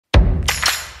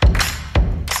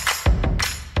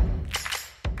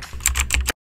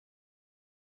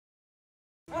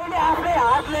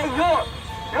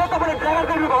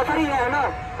हेर्नु भएको छ नि यहाँ होइन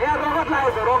यहाँ रगत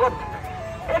लागेको छ रगत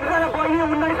एकजना बहिनी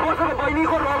 19 वर्षको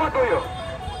बहिनीको रगत हो यो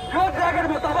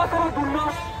ज्याकेटमा तबसम्म धुन्न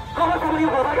तबसम्म यो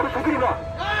घोपाको सुक्रिन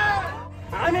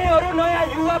हामीहरू नयाँ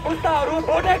युवा पुस्ताहरू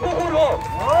भोटे कुकुर हो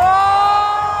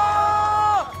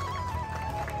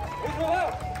बुझ्नुभयो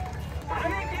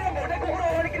हामी किन भोटे कुकुर हो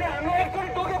भने किन हाम्रो एकचोटि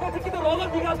टोकेपछि कि त रगत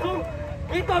निकाल्छौँ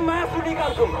कि त मासु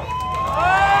निकाल्छौँ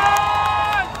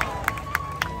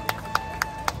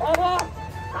अब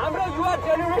हाम्रो युवा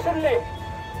जेनेरेसनले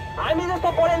हामी जस्तो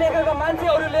पढे लेखेका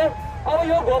मान्छेहरूले अब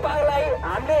यो घोपालाई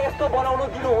हामीले यस्तो बनाउनु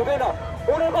दिनु हुँदैन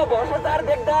उनीहरूको भ्रष्टाचार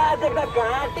देख्दा देख्दा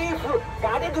घाँटी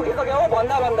दुखिसक्यो हो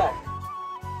भन्दा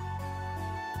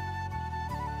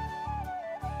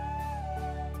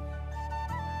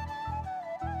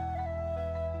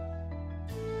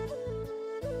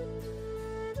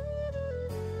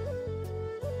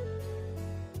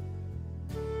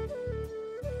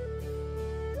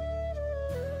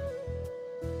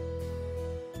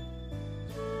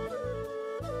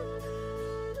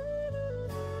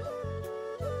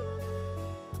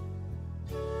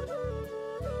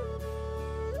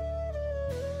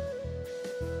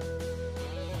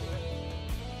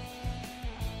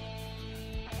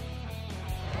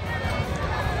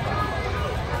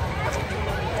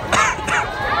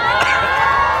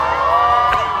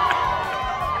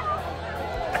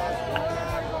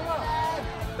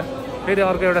फेरि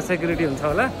अर्को एउटा सेक्युरिटी हुन्छ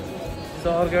होला सो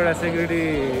अर्को एउटा सेक्युरिटी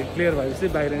क्लियर भएपछि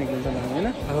बाहिर निक्लिन्छौँ हामी होइन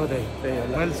हो त्यही हो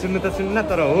मैले सुन्न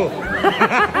तर हो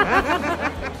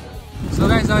सो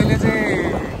गाइस अहिले चाहिँ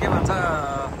के भन्छ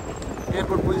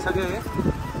एयरपोर्ट पुगिसक्यो है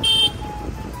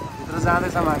भित्र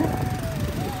जाँदैछौँ हामी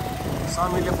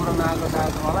समीले पुऱ्याउन आएको छ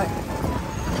आज मलाई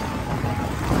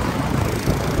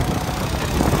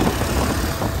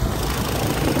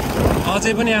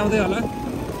अझै पनि आउँदै होला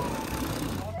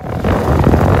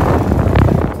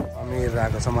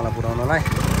आएको छ मलाई पुऱ्याउनलाई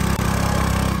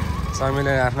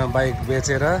समीले आफ्नो बाइक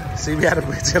बेचेर सिबिआर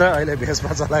बेचेर अहिले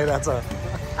भेसमा चलाइरहेछ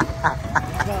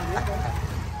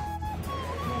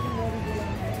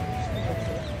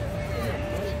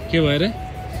के भयो रे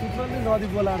नदी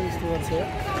बोलाएर यस्तो गर्छ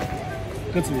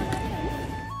कुछ भी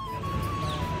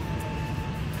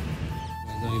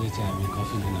अहिले चाहिँ हामी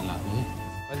कफी लिन लाग्यो है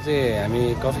अहिले चाहिँ हामी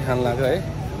कफी खान लाग्यो है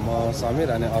म समीर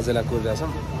अनि अजयलाई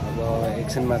कुरिरहेछौँ अब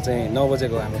एकछिनमा चाहिँ 9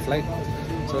 बजेको हाम्रो फ्लाइट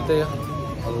सो त्यही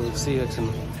अब सी एकछिन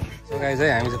सो गाइस है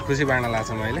हामी चाहिँ खुसी बाँड्न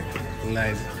लाग्छौँ अहिले ल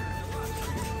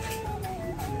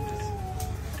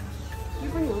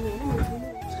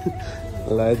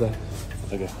ल है त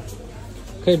ओके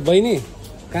खै बहिनी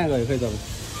कहाँ गयो खै तपाईँ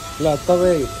ल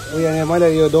तपाईँ उयो मैले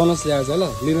यो डोनट्स ल्याएको छ ल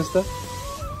लिनुहोस् त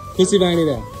खुसी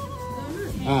बाँडिरह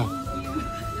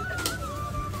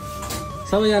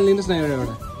सबैजना लिनुहोस् न एउटा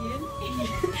एउटा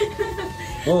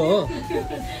हो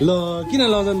ल किन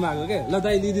लजाउनु भएको के ल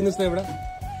दाइ लिइदिनुहोस् न एउटा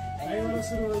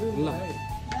ल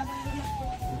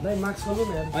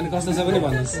अनि कस्तो छ पनि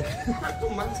भन्नुहोस्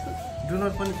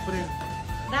डोनर पनि पुरै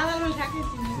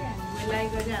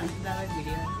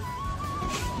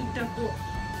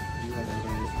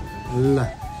ल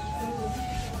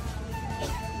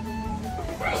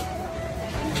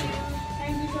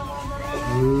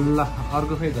ल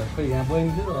अर्को खै त खै यहाँ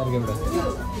बहिनी थियो अर्को एउटा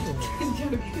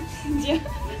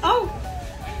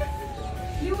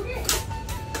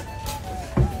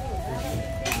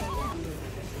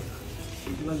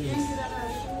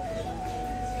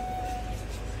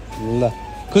ल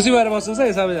खुसी भएर बस्नुहोस् है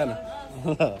सबैजना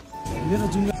मेरो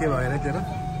जुन के भयो रे तेरो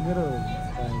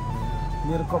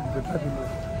मेरो कप भित्र दिनु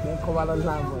मेरो कपाल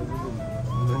लामो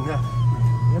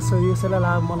यसो यसैलाई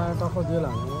लामो बनाएर टक्क दियो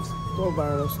हाल्नुहोस् यस्तो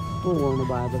बाँड यस्तो गर्नु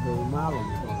भयो त माल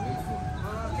हुन्छ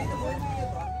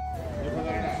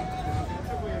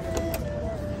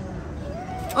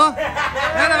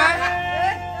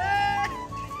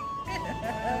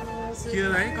के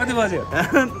भाइ कति बज्यो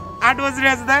 8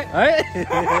 बजिरहेछ दाइ है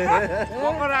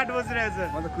 8 बजिरहेछ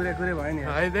म त कुरे भयो नि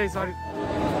है दाइ सरी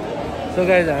सो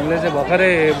गाइज हामीले चाहिँ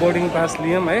भर्खरै बोर्डिङ पास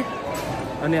लियौँ है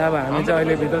अनि अब हामी चाहिँ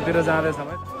अहिले भित्रतिर जाँदैछौँ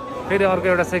है फेरि अर्को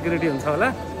एउटा सेक्युरिटी हुन्छ होला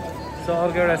सो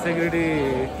अर्को एउटा सेक्युरिटी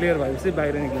क्लियर भएपछि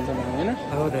बाहिर निक्लिन्छौँ हामी होइन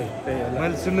हो दाइ त्यही हो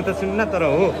मैले सुन्न तर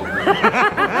हो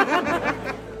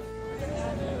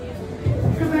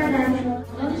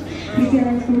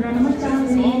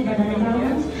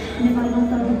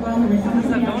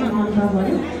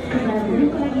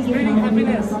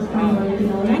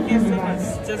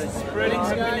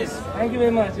Thank you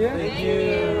very much. Yeah? Thank you.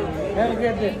 Have a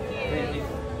great day.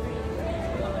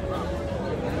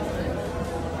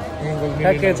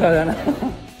 ठ्याक्कै 6 जना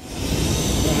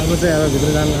अब चाहिँ अब भित्र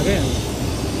जानु लाग्यो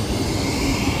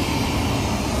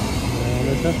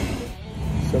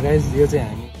सो गाइज यो चाहिँ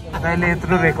हामी तैँले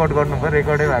यत्रो रेकर्ड गर्नु भयो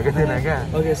रेकर्डै भएको थिएन क्या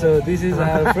Okay, so this is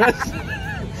our first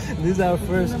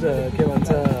के भन्छ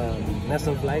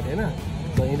नेसनल फ्लाइट होइन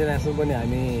सो इन्टरनेसनल पनि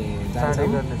हामी चाँडै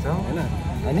गर्नेछौँ होइन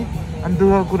अनि अनि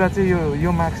दुःखको कुरा चाहिँ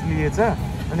यो मार्क्स लिएछ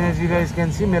अनि as you guys can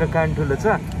C मेरो कान ठुलो छ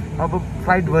अब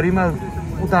फ्लाइटभरिमा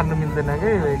उतार्नु मिल्दैन कि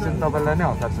एकछिन तपाईँलाई नै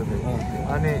हतार्छ त्यो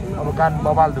अनि अब कान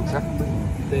बबाल दुख्छ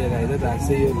त्यही भएर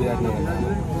राख्छु यो विराटनगर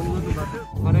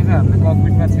अनि चाहिँ हामीले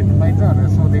ककपिटमा छिर्नु पाइन्छ भनेर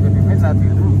सोधेको थियौँ है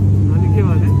साथीहरू अनि के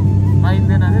भने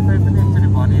पाइँदैन अरे तै पनि एकचोटि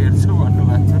भनि हेर्छु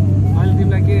भन्नुभएको छ अहिले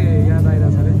तिमीलाई के याद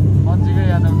आइरहेछ अरे मन्जीको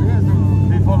याद आउँछ क्या यस्तो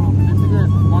रिफल हुने बित्तिकै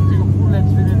मन्जीको फुल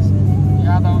एक्सपिरियन्स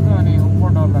याद आउँछ अनि उप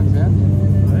डर लाग्छ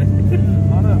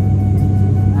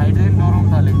हाइड्रेन डराउनु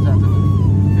थालेको छ आज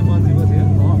त्यो बन्जीको थियो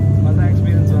मजा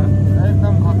एक्सपिरियन्स भयो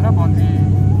एकदम खतरा बन्जी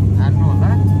हान्नु होला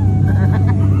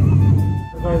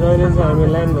अहिले चाहिँ हामी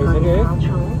ल्यान्ड भइसक्यो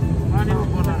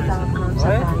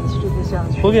है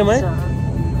पुग्यौँ है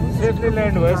सेफली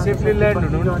ल्यान्ड भयो सेफली ल्यान्ड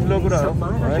हुनु पनि ठुलो कुरा हो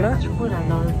होइन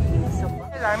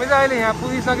हामी चाहिँ अहिले यहाँ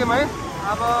पुगिसक्यौँ है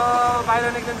अब बाहिर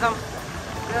निक्लिन्छौँ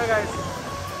गाइस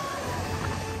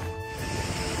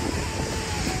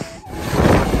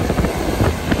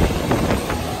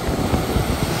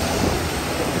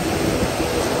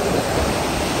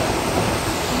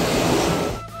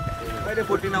अहिले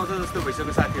 14 आउँछ जस्तो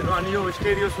भइसक्यो साथीहरू अनि यो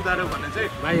स्टेरियो सुधार्यो भने चाहिँ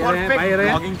बाहिर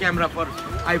vlogging camera for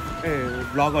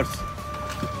vloggers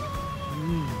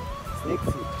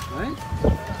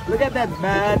Look at that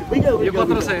man. यो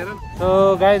कत्रो छ हेर सो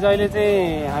गाइज अहिले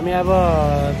चाहिँ हामी अब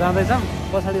जाँदैछौँ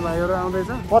पछाडि भाइहरू आउँदैछ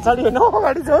पछाडि होइन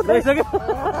अगाडि छ गइसक्यो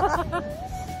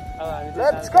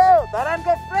लेट्स गो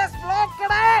धरानको फ्रेस ब्लग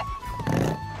केटा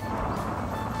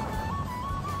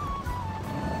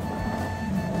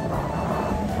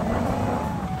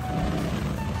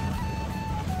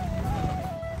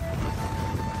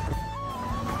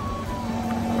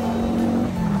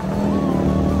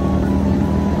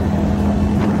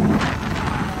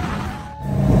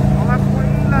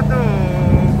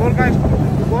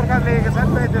गोर्खा लिएको छ नि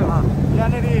त त्यो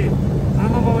यहाँनिर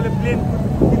आमा बाउले प्लेन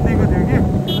किनिदिएको थियो कि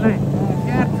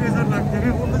क्या ट्रेजर लाग्थ्यो कि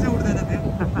उड्नु चाहिँ उड्दैन थियो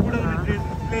उडाउने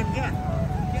प्लेन क्या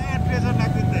ट्रेजर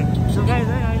लाग्थ्यो नि त सो गाइज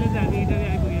है अहिले चाहिँ हामी इटरी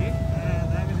आइपुग्यो है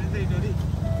दामी छ नि त इटरी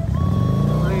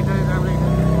इटरी राम्रो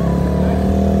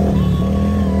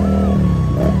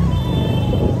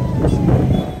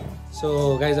सो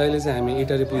गाइज अहिले चाहिँ हामी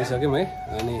इटरी पुगिसक्यौँ है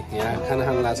अनि यहाँ खाना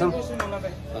खान लाग्छौँ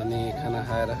अनि खाना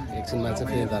खाएर एकछिनमा चाहिँ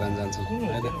फेरि धरान जान्छौँ है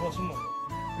त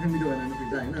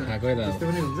खाएकै त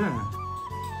पनि हुन्छ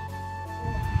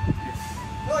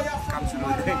काम सुरु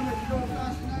हुँदै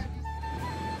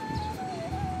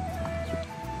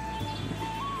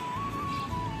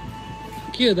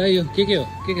के हो दाइ यो के हो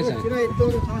के छ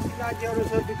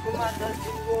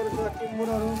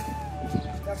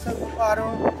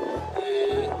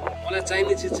मलाई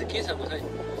चाहिने चिज चाहिँ के छ भाइ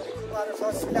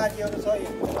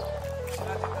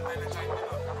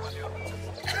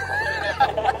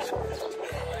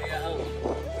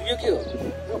यो के हो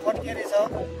फटकेरी छ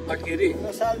फटकेरी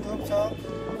सालथोप छ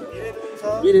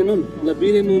बिरे नुन ल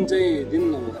बिरे नुन चाहिँ दिनु न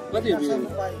मलाई कति हो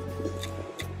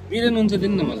बिरे नुन चाहिँ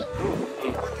दिनु न मलाई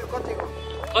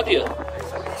कति हो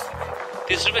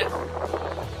 30 रुपियाँ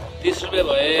 30 रुपियाँ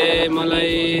भए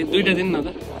मलाई दुईटा दिनु न त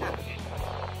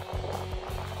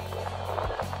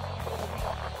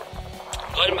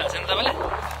गरिहाल्छ नि तपाईँले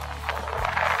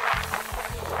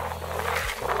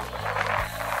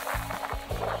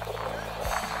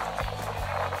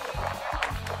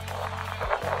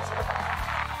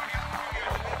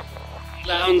ल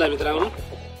आउनु त भित्र आउनु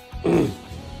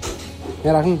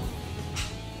यहाँ राख्नु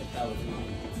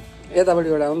यतापट्टि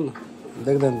एउटा आउनु न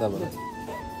देख्दैन तपाईँलाई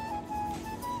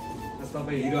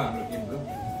तपाईँ हिरो हाम्रो टिमको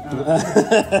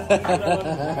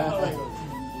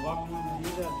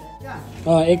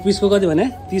एक पिसको कति भने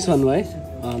 30 भन्नुभयो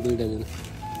है दुईटा दिन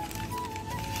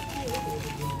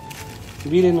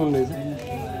बिरे नुन रहेछ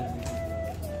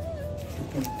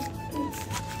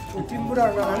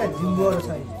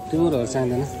टिमुरहरू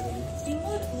चाहिँदैन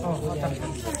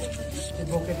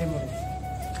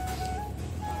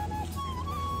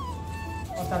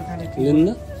लिनु त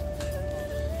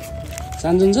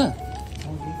चान्जुन छ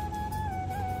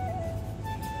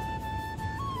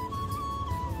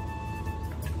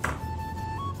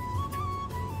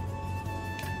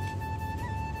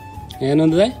हेर्नु त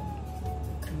दाइ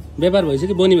व्यापार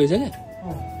भइसक्यो बोनी भइसक्यो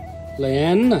ल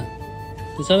हेर्नु न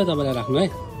त्यो सबै तपाईँलाई राख्नु है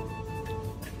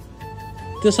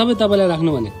त्यो सबै तपाईँलाई राख्नु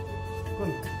भने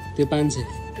त्यो 500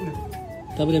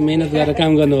 तपाईँले मेहनत गरेर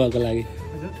काम गर्नुभएको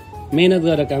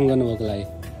लागि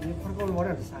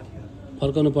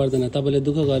फर्काउनु पर्दैन तपाईँले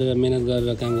दुःख गरेर मेहनत गरेर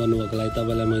काम गर्नुभएको लागि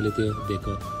तपाईँलाई मैले त्यो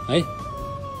दिएको है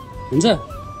हुन्छ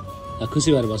खुसी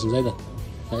भएर बस्नुहुन्छ है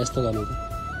त यस्तो गर्नु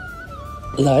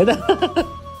ल है त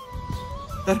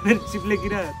तर फेरि चिप्ले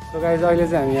किरा गाइज अहिले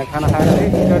चाहिँ हामी यहाँ खाना खाएर है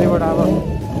इटरीबाट अब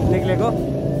निक्लेको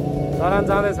धरान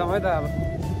जाँदैछौँ है त अब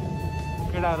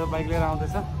केटाहरू बाइक लिएर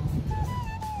आउँदैछ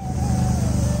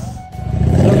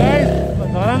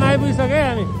धरान आइपुगिसक्यो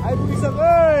हामी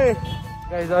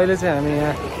गाइज अहिले चाहिँ हामी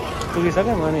यहाँ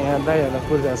पुगिसक्यौँ अनि यहाँ दाइहरूलाई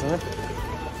कुरिरहेको छौँ है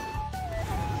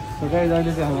गाइज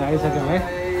अहिले चाहिँ हामी आइसक्यौँ है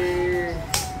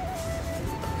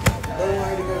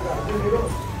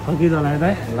फर्किँदा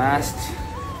दाइ लास्ट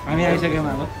हामी आइसक्यौँ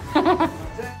अब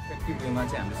इफेक्टिभ वेमा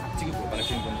चाहिँ हामीले साँच्चीकै भोपालाई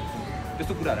ट्रेन गर्नु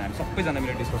त्यस्तो कुराहरू हामी सबैजना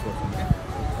मिलेर डिस्कस गर्छौँ क्या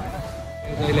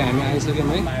अहिले हामी आइसक्यौँ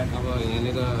है अब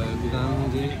यहाँनिर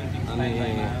गुदामजी अनि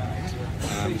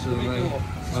विश्वलाई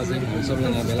अझै हामी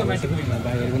सबैजना भेला भइसक्यौँ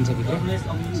बाहिर पनि छ भित्र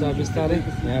सो बिस्तारै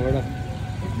यहाँबाट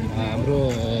हाम्रो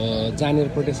जहाँनिर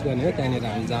प्रोटेस्ट गर्ने हो त्यहाँनिर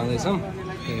हामी जाँदैछौँ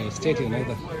स्टेट हुन है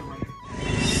त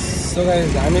सो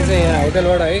गाइस हामी चाहिँ यहाँ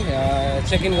होटलबाट है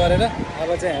चेक इन गरेर अब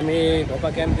चाहिँ हामी घोपा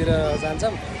क्याम्पतिर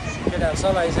जान्छौँ केटाहरू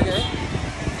सब आइसक्यो है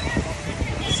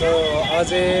सो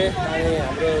अझै अनि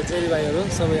हाम्रो जेरी भाइहरू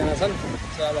सबैजना छन्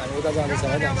सो अब हामी उता जाँदैछौँ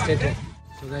है त स्टेट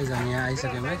सो गाइस हामी यहाँ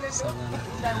आइसक्यौँ है सबजना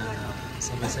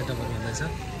सबै सेटअपहरू हुँदैछ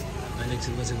अहिले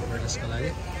एकछिन बसेको प्रोटेस्टको लागि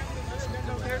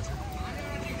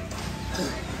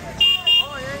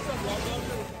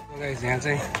गाइस यहाँ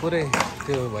चाहिँ पुरै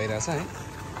त्यो भइरहेछ है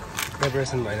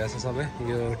प्रिपरेसन भइरहेछ सबै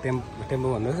यो टेम्पो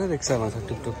भन्दैछ रिक्सा भन्छ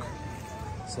टुकटुक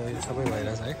सो यो सबै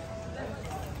भइरहेछ है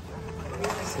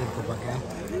सेलको बाक्या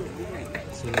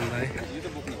सुन भाइ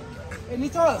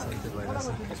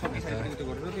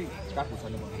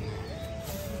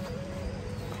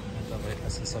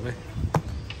भइरहेछ सबै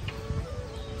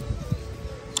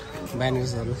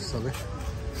ब्यानर्सहरू सबै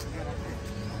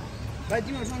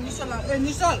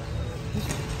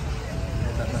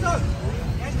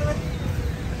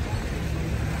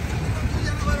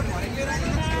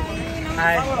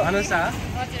हाई भन्नुहोस् न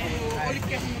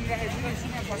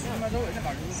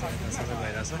सबै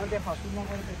भइरहेछ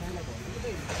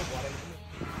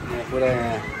यहाँ पुरा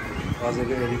यहाँ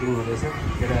अझैको एडिटिङ हुँदैछ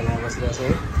केटाहरू यहाँ बसिरहेछ है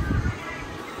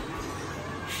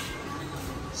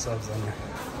सबजना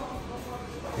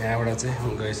यहाँबाट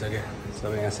चाहिँ गइसक्यो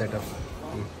सबै यहाँ सेटअप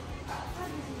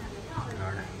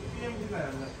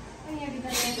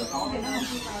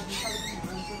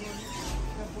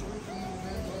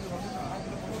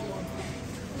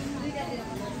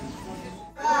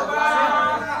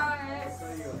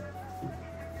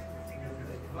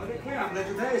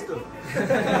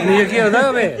अनि यो के हो त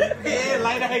बे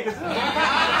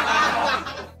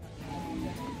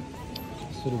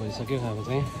सुरु भइसक्यो अब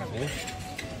चाहिँ है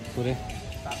पुरै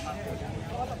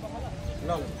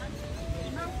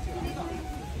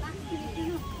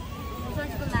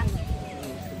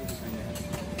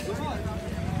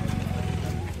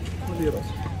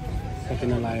कति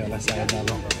नलाग्यो होला सायद अब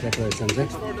प्रिपरेसन चाहिँ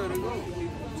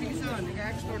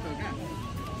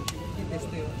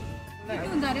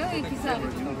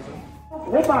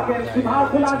घोपा क्याम्प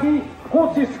सुधारको लागि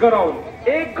कोसिस गरौँ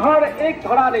एक घर एक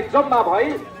धराले जम्मा भई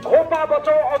घोपा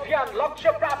बचाउ अभियान लक्ष्य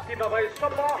प्राप्ति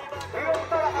नभएसम्म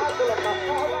निरन्तर आन्दोलनमा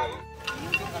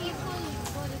सहभागी।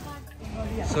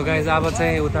 सो गाइज अब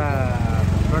चाहिँ उता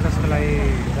प्रोटेस्टको लागि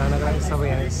जानको लागि सबै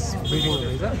यहाँ मिटिङ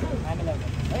हुँदैछ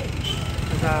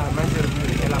उता मान्छेहरू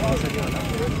भेला भइसक्यो होला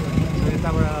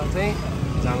यताबाट चाहिँ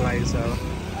जान लागेको छ अब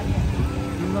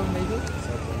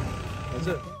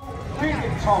हजुर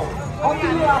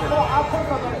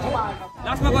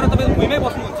लास्टमा गएर तपाईँ भुइँमै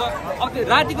बस्नुहुन्छ अब त्यो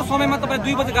रातिको समयमा तपाईँ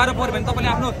 2 बजे गाह्रो पऱ्यो भने तपाईँले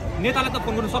आफ्नो नेतालाई त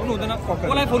फोन गर्नु सक्नु हुँदैन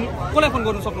कसलाई फोन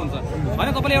गर्नु सक्नुहुन्छ होइन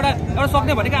तपाईँले एउटा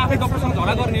सक्ने भनेको आफै डक्टरसँग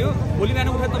झगडा गर्ने हो भोलि बिहान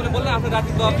उठेर तपाईँले बोल्दा आफ्नो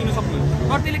राति दबाब दिनु सक्नु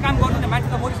तर त्यसले काम गर्नु भने मान्छे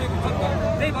त मरिसकेको हुन्छ नि त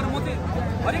त्यही भएर म चाहिँ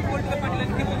हरेक पोलिटिकल पार्टीलाई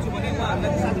के भन्छु भने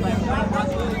उहाँहरूलाई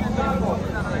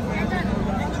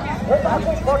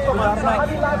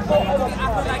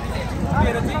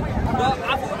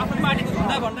आफ्नो पार्टीको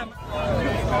झन्डा भन्दा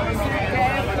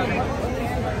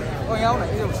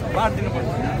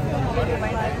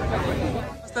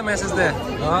कस्तो मेसेज दे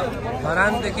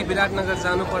धरानदेखि विराटनगर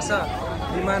जानुपर्छ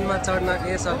विमानमा चढ्न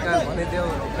ए सरकार भनिदेऊ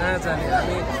कहाँ जाने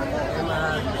हामी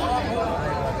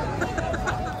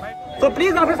सो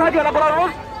प्लिज आफ्नो साथीहरूलाई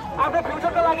बोलाउनुहोस् आफ्नो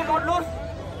फ्युचरको लागि लड्नुहोस्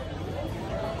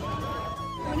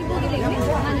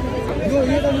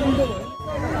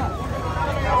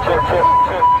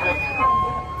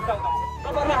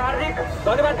तपाईँहरूलाई हार्दिक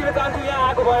धन्यवाद दिन चाहन्छु यहाँ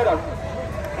आएको भएर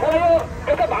मलाई यो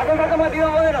यस्तो भाषण साटोमा दिन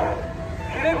आउँदैन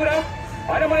सिधै कुरा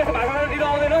होइन मलाई यस्तो भाषण दिन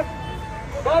आउँदैन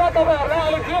तर तपाईँहरूलाई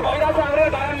अहिले के भइरहेको छ हाम्रो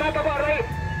धरानमा तपाईँहरूलाई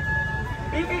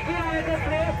बिपी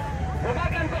त्यसले घोपा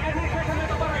क्याम्पको एडमिनिस्ट्रेसनले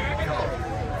तपाईँहरूलाई हेपेको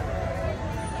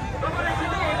तपाईँलाई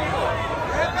सिधै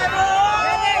हेपेको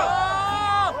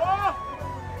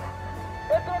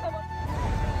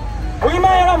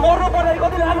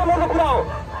मान्नुपर्ने कुरा हो।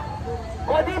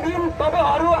 कति दिन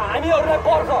तपाईँहरू हामीहरूलाई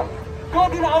पर्छ, त्यो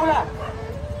दिन आउला।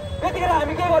 त्यतिखेर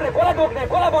हामी के गर्ने? कसलाई टोक्ने,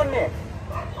 कसलाई बन्ने,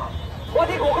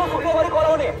 कति घोक्रो सुक्ने गरी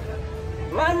कराउने?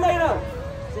 मान्दैन।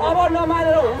 अब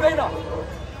नमानेर हुँदैन,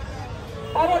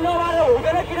 अब नमानेर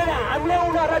हुँदैन। किनभने हामीले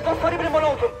उनीहरूलाई जसरी पनि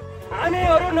बनाउँछौँ।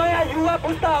 हामीहरू नयाँ युवा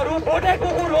पुस्ताहरू भोटे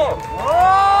कुकुर हो।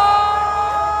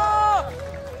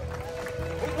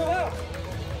 बुझ्नुभयो?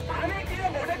 हामी किन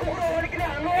भोटे कुकुर हो भने किन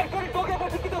हामीले एकचोटि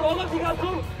टोकेपछि कि त रगत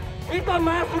निकाल्छौँ कि त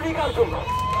मासु निकाल्छौँ।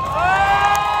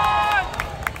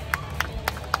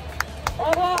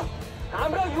 अब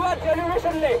हाम्रो युवा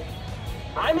जेनेरेसनले,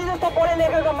 हामी जस्तो पढे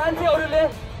लेखेका मान्छेहरूले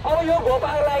अब यो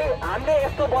घोपालाई हामीले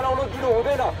यस्तो बनाउनु दिनु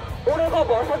हुँदैन। उनीहरूको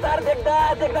भ्रष्टाचार देख्दा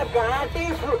देख्दा घाँटी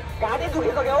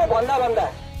दुखिसक्यो हो। भन्दा भन्दा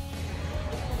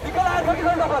दिक्क लागेको छ कि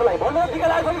छैन तपाईँहरूलाई? भन्नु, दिक्क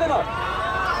लागेको छैन?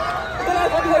 दिक्क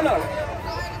लागेको छैन?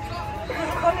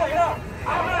 होइन,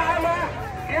 आफ्नो आमा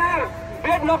यहाँ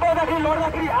बेड नपाउँदाखेरि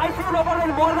लड्दाखेरि, आइसियु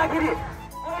नपाउँदाखेरि मर्दाखेरि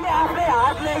अहिले आफ्नै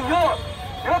हातले यो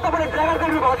तपाईँले जागर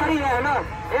गर्नु भएको छ नि यहाँ। होइन,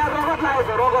 यहाँ रगत लागेको छ,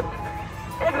 रगत।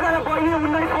 एकजना बहिनी,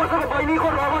 19 वर्षको बहिनीको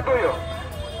रगत हो यो।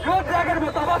 यो ज्याकेटमा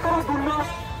तबसम्म धुन्न,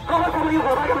 तबसम्म यो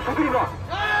घोपाको सुक्रिन। यो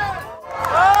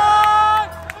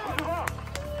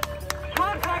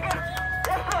ज्याकेट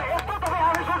यस्तो तपाईँ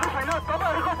आफै सोच्नु छैन।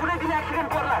 तपाईँहरूको कुनै दिन एक्सिडेन्ट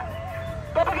पर्ला,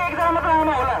 तपाईँको एकजना मात्र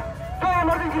आमा होला, त्यो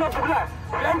इमर्जेन्सीमा पुग्ला,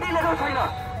 भेन्टिलेटर छैन।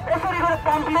 यसरी गरेर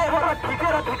पम्पले गरेर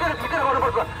थिचेर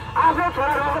गर्नुपर्छ। आफ्नो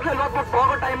छोरा रगतले लगभग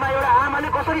भएको टाइममा एउटा आमाले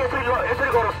कसरी यसरी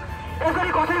गरोस्,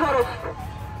 यसरी कसरी गरोस्?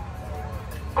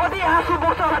 कति आँसु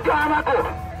बोक्छ होला त्यो आमाको,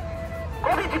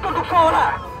 कति चित्त दुख्छ होला।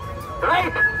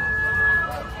 राइट?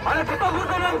 अनि चित्त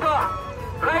बुझ्दैन नि त।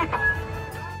 राइट?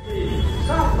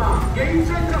 साथमा यही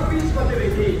चैत्र 20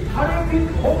 गतेदेखि हरेक दिन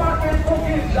घोपा क्याम्पको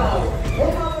गीत जाऊ।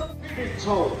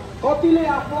 छौँ कतिले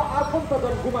आफ्नो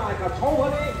आफन्तजन गुमाएका छौँ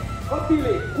भने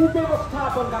कतिले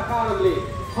कुव्यवस्थापनका कारणले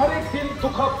हरेक दिन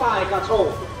दुःख पाएका छौँ।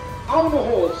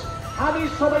 आउनुहोस्, हामी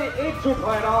सबै एकजुट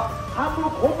भएर हाम्रो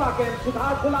घोपा क्याम्प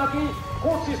सुधारको लागि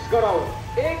कोसिस गरौँ।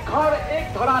 एक घर एक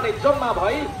धराने जम्मा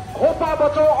भई घोपा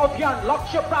बचाउ अभियान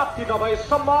लक्ष्य प्राप्ति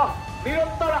नभएसम्म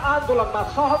निरन्तर आन्दोलनमा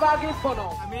सहभागी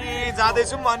बनाऊ। हामी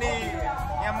जाँदैछौँ अनि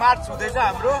यहाँ मार्च हुँदैछ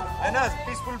हाम्रो, होइन,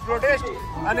 पिसफुल प्रोटेस्ट।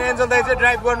 अनि एन्जल दाई चाहिँ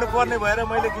ड्राइभ गर्नुपर्ने भएर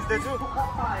मैले खिच्दैछु।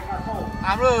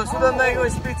 हाम्रो सुदन दाईको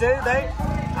स्पिच है दाई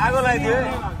आगो लगाइदियो है।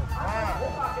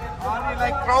 अनि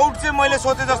लाइक क्राउड चाहिँ मैले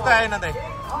सोचे जस्तो आएन दाई।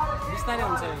 बिस्तारै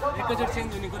हुन्छ, एकैचोटि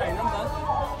चेन्ज हुने कुरा होइन नि त।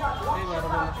 त्यही भएर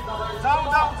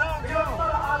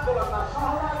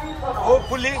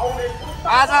होपफुल्ली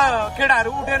आज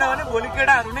केटाहरू उठेन भने भोलि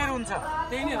केटाहरू नै रुन्छ।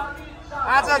 त्यही नै हो।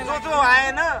 आज जो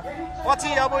आएन पछि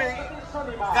अब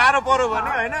गाह्रो पर्यो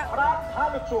भने होइन।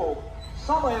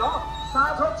 समय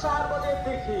साँझ 4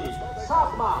 बजेदेखि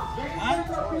साथमा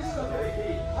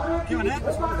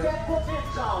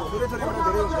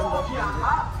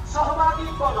सहभागी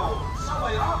बनाऊ।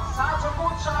 समय साँझको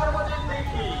 4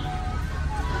 बजेदेखि।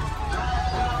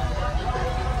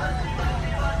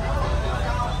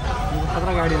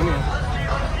 खतरा गाडी हो नि,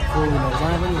 फोर व्हिलर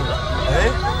जहाँ पनि है।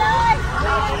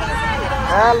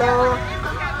 हेलो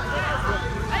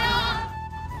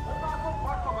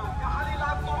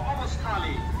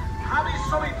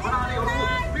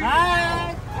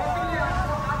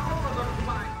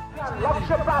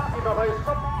लक्ष्य प्राप्ति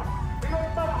नभएसम्म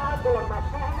निरन्तर आन्दोलनमा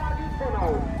सहभागी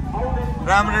बनाऊ।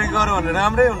 राम्ररी गऱ्यो भने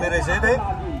राम्रै हुने रहेछ है दाइ।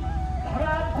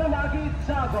 धरानको लागि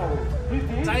जागौ।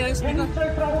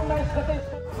 चैत्र 19 गते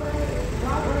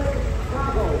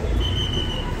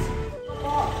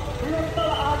निरन्तर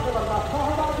आन्दोलनमा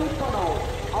सहभागी बनाऊ।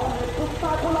 आउने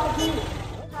पुस्ताको लागि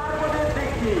 4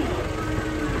 बजेदेखि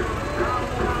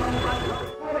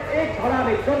एक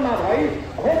धराने जम्मा भई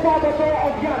घोपा बचाउ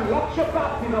अभियान लक्ष्य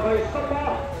प्राप्ति नभएसम्म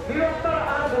निरन्तर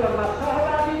आन्दोलनमा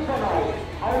सहभागी बनाऊ।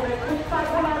 आउने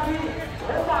पुस्ताको लागि,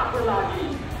 घोपाको लागि,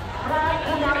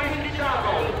 धरानको लागि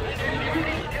जागौ।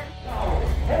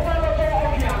 घोपा बचाउ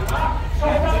अभियानमा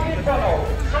सहभागी बनाऊ।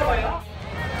 समय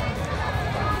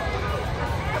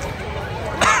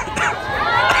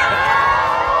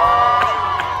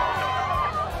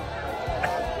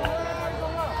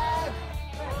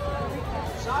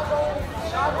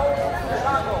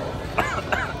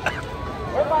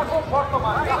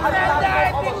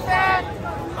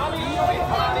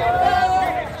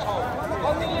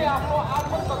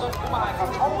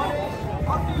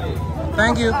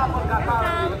थ्याङ्क यू।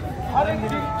 हरेक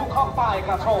दिन दुःख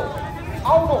पाएका छौँ।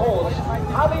 आउनुहोस्,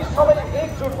 हामी सबै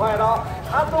एकजुट भएर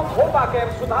हाम्रो घोपा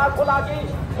क्याम्प सुधारको लागि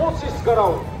कोसिस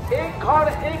गरौँ। एक घर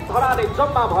एक धराने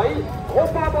जम्मा भई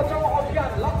घोपा बचाउ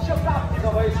अभियान लक्ष्य प्राप्ति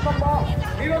नभएसम्म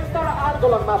निरन्तर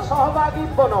आन्दोलनमा सहभागी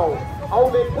बनाऊ।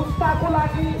 आउने पुस्ताको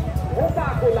लागि,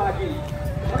 घोपाको लागि,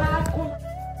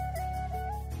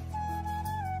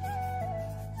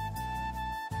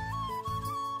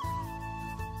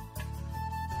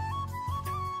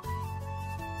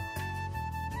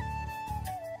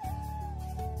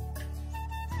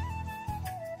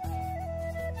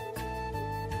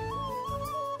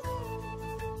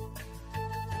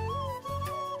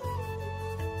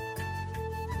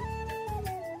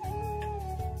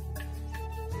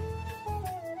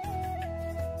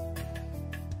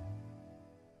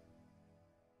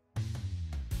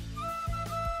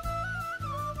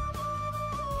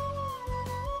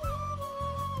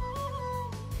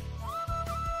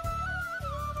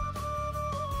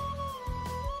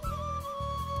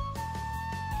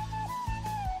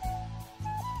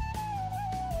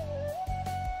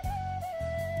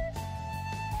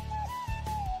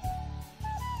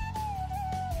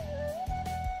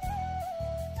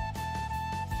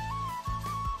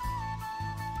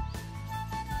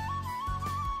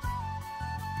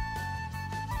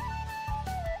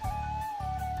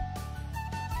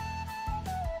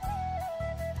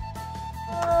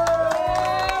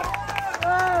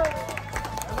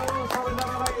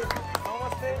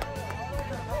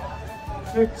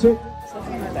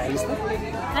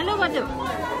 हेलो बजु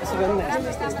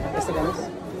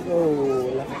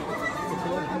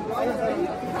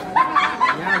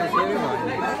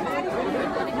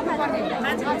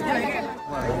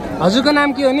हजुरको नाम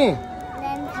के हो नि?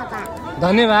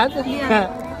 धन्यवाद।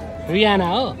 रियाना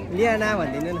हो? लियाना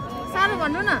भन्दिनु न। सानो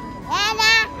भन्नु न।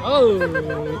 ओ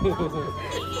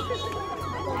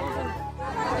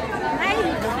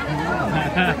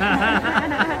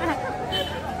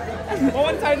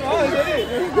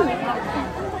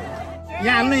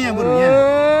यहाँ हाल्नु यहाँ बरु यहाँ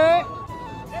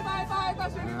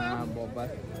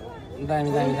दामी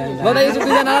दामी दामी ल दाइ एकचोटि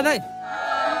दुईजना ल दाइ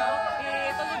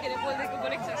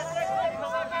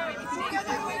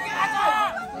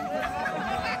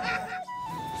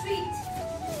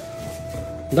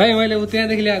दाइ मैले उ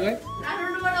त्यहाँदेखि ल्याएको है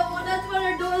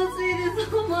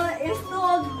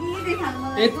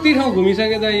यति ठाउँ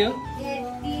घुमिसक्यो दाइ यो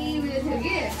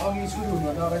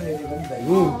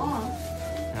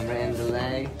हाम्रो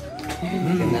एन्ड्रोलाई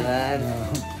धन्यवाद।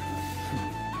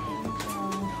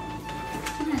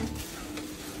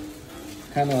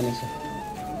 खानु आउने छ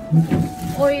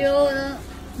OYO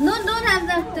no don't have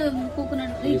that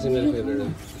coconut यो चाहिँ मेरो फेभरेट हो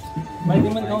भाइ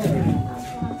तिमी पनि खाऊ न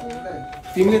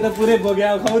तिमीले त पुरै बग्या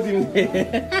खाऊ तिमीले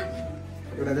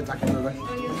एउटा चाहिँ चाख्नु ल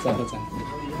चाख चाख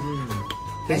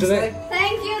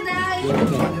थ्यांक यू दाइ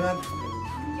धन्यवाद।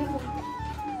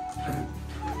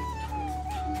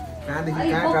 कहाँदेखि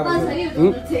कहाँ कहाँ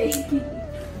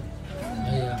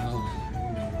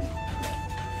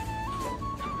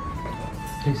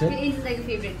ठिक छ इज लाइक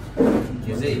फेभरेट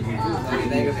यो चाहिँ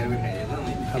दाइको फेभरेट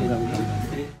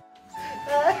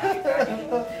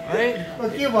है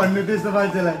के भन्नु त्यस्तो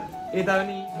मान्छेलाई यता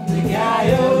पनि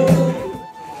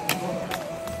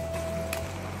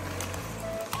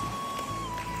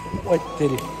ओइ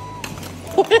तेरी